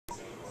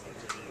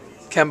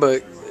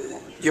Kemba,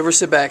 you ever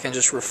sit back and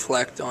just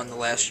reflect on the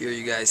last year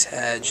you guys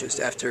had, just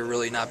after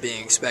really not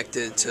being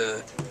expected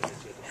to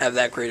have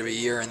that great of a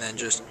year and then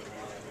just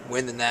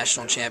win the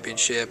national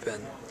championship,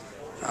 and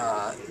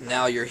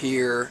now you're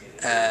here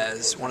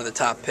as one of the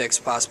top picks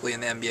possibly in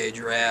the NBA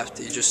draft.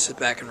 You just sit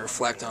back and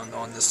reflect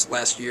on this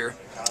last year?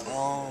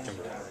 All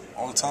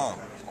the time,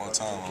 all the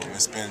time.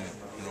 It's been,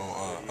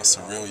 a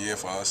surreal year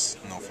for us,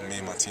 for me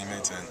and my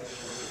teammates, and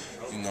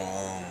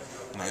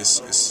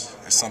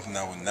it's something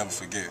I will never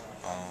forget.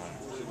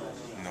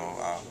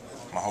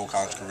 My whole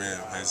college career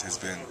has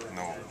been,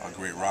 a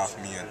great ride for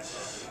me, and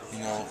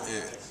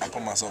I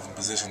put myself in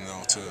position,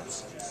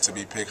 to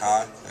be picked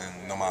high,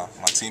 and my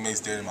teammates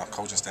did, and my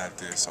coaching staff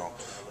did. So,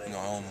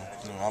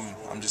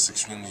 I'm just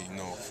extremely,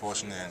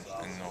 fortunate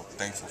and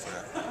thankful for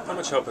that. How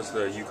much help has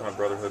the UConn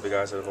brotherhood, the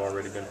guys that have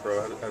already been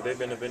pro, have they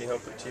been of any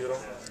help to you at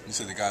all? You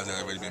said the guys that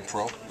have already been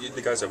pro?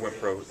 The guys that went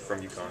pro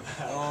from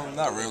UConn.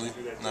 Not really.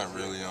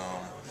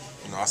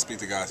 I speak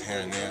to guys here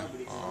and there,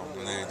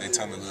 and they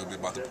tell me a little bit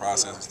about the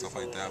process and stuff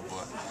like that.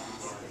 But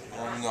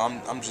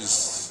I'm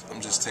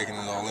just taking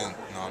it all in.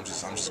 I'm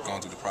just going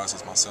through the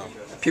process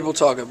myself. People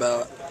talk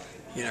about,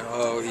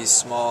 oh, he's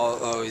small,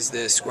 oh, he's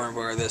this, scoring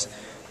bar, this.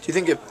 Do you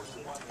think if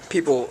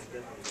people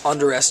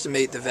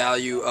underestimate the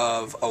value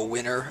of a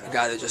winner, a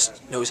guy that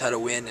just knows how to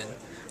win, and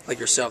like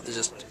yourself, that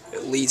just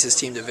leads his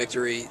team to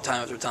victory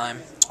time after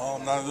time?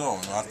 Not at all.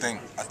 I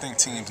think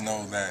teams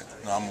know that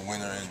I'm a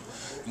winner,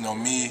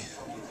 and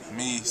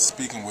me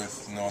speaking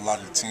with a lot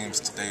of the teams,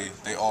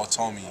 they all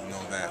told me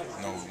that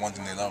one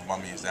thing they love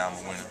about me is that I'm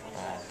a winner.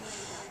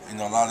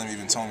 A lot of them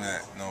even told me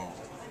that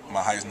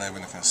my height is not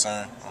even a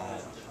concern,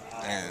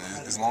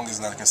 and as long as it's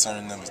not a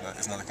concern to them,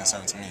 it's not a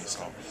concern to me. So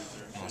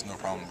there's no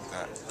problem with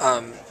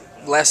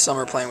that. Last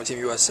summer playing with Team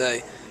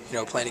USA,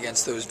 playing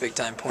against those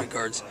big-time point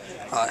guards,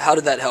 how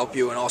did that help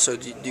you? And also,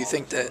 do you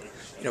think that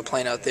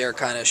playing out there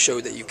kind of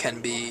showed that you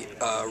can be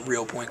a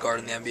real point guard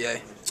in the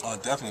NBA?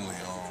 Definitely.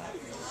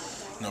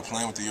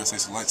 Playing with the USA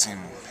Select team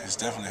has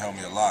definitely helped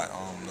me a lot.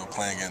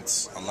 Playing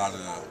against a lot of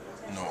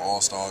the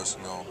all-stars,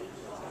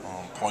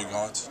 point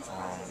guards.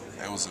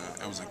 It was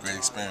a great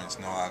experience.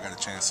 I got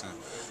a chance to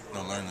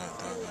learn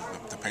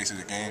the pace of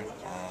the game,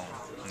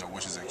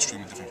 which is an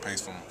extremely different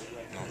pace from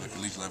the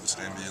elite level to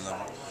the NBA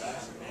level.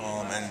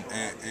 And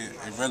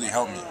it really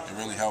helped me. It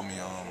really helped me.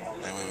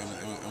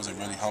 It was a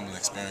really humbling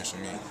experience for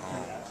me.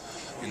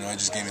 It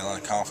just gave me a lot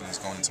of confidence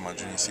going into my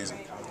junior season.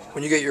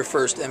 When you get your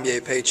first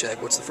NBA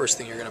paycheck, what's the first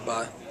thing you're going to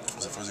buy?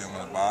 What's the first thing I'm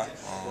going to buy?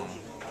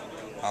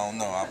 I don't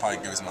know. I'll probably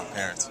give it to my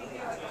parents.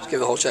 Just give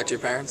the whole check to your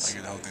parents? I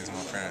give the whole thing to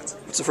my parents.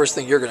 What's the first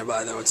thing you're going to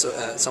buy, though, at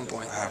some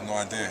point? I have no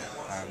idea.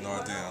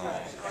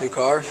 New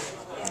car?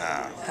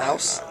 Nah.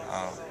 House?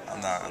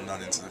 I'm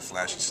not into the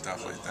flashy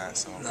stuff like that.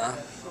 So. Nah?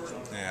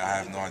 Yeah, I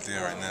have no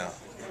idea right now.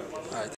 All right.